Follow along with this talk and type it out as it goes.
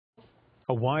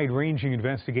A wide-ranging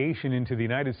investigation into the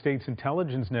United States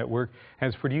intelligence network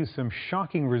has produced some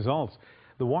shocking results.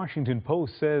 The Washington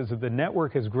Post says that the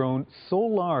network has grown so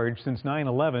large since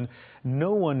 9/11,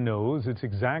 no one knows its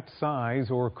exact size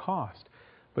or cost.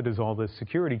 But does all this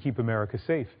security keep America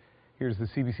safe? Here's the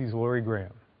CBC's Lori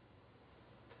Graham.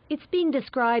 It's being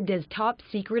described as top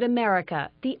secret America,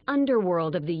 the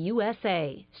underworld of the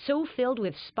USA, so filled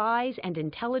with spies and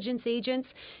intelligence agents,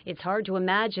 it's hard to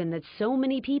imagine that so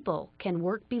many people can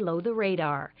work below the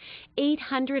radar.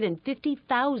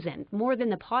 850,000, more than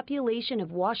the population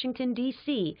of Washington,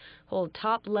 D.C., hold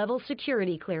top-level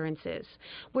security clearances,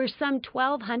 where some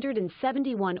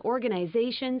 1,271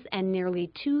 organizations and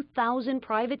nearly 2,000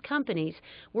 private companies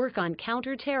work on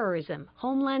counterterrorism,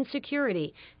 homeland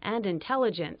security, and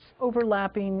intelligence.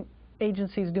 Overlapping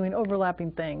agencies doing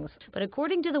overlapping things. But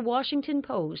according to the Washington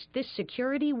Post, this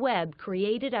security web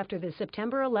created after the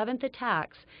September 11th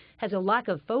attacks has a lack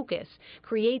of focus,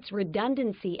 creates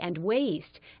redundancy and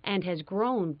waste, and has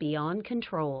grown beyond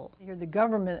control. You hear the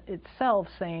government itself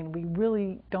saying we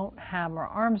really don't have our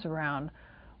arms around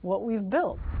what we've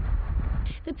built.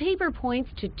 The paper points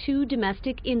to two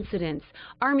domestic incidents.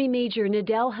 Army Major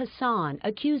Nadel Hassan,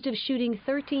 accused of shooting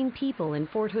 13 people in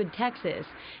Fort Hood, Texas,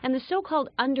 and the so-called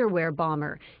underwear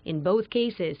bomber. In both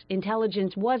cases,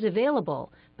 intelligence was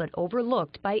available, but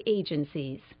overlooked by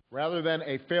agencies. Rather than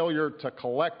a failure to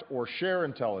collect or share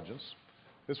intelligence,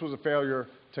 this was a failure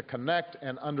to connect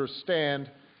and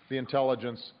understand the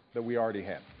intelligence that we already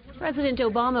had. President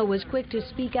Obama was quick to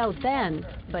speak out then,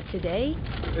 but today?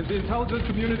 Is the intelligence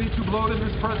community too bloated,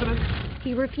 Mr. President?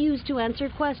 He refused to answer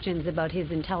questions about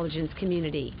his intelligence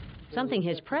community, something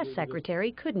his press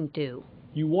secretary couldn't do.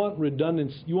 You want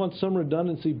redundancy, you want some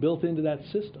redundancy built into that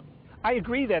system. I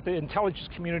agree that the intelligence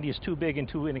community is too big and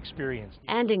too inexperienced.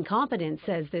 And incompetent,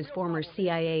 says this former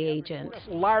CIA agent.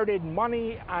 Larded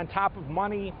money on top of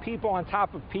money, people on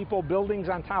top of people, buildings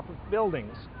on top of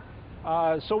buildings.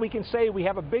 So we can say we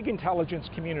have a big intelligence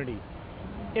community.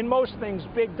 In most things,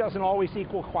 big doesn't always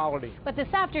equal quality. But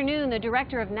this afternoon, the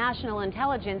Director of National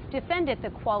Intelligence defended the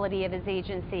quality of his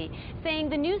agency, saying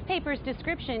the newspaper's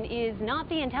description is not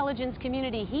the intelligence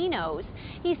community he knows.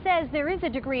 He says there is a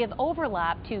degree of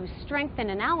overlap to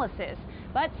strengthen analysis,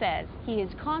 but says he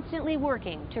is constantly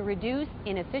working to reduce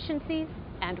inefficiencies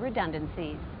and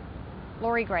redundancies.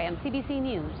 Lori Graham, CBC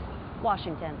News,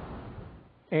 Washington.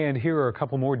 And here are a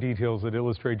couple more details that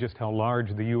illustrate just how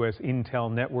large the U.S. intel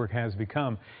network has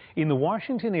become. In the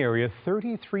Washington area,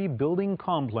 33 building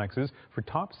complexes for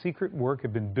top secret work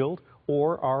have been built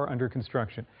or are under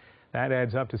construction. That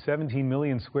adds up to 17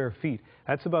 million square feet.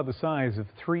 That's about the size of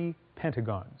 3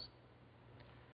 Pentagons.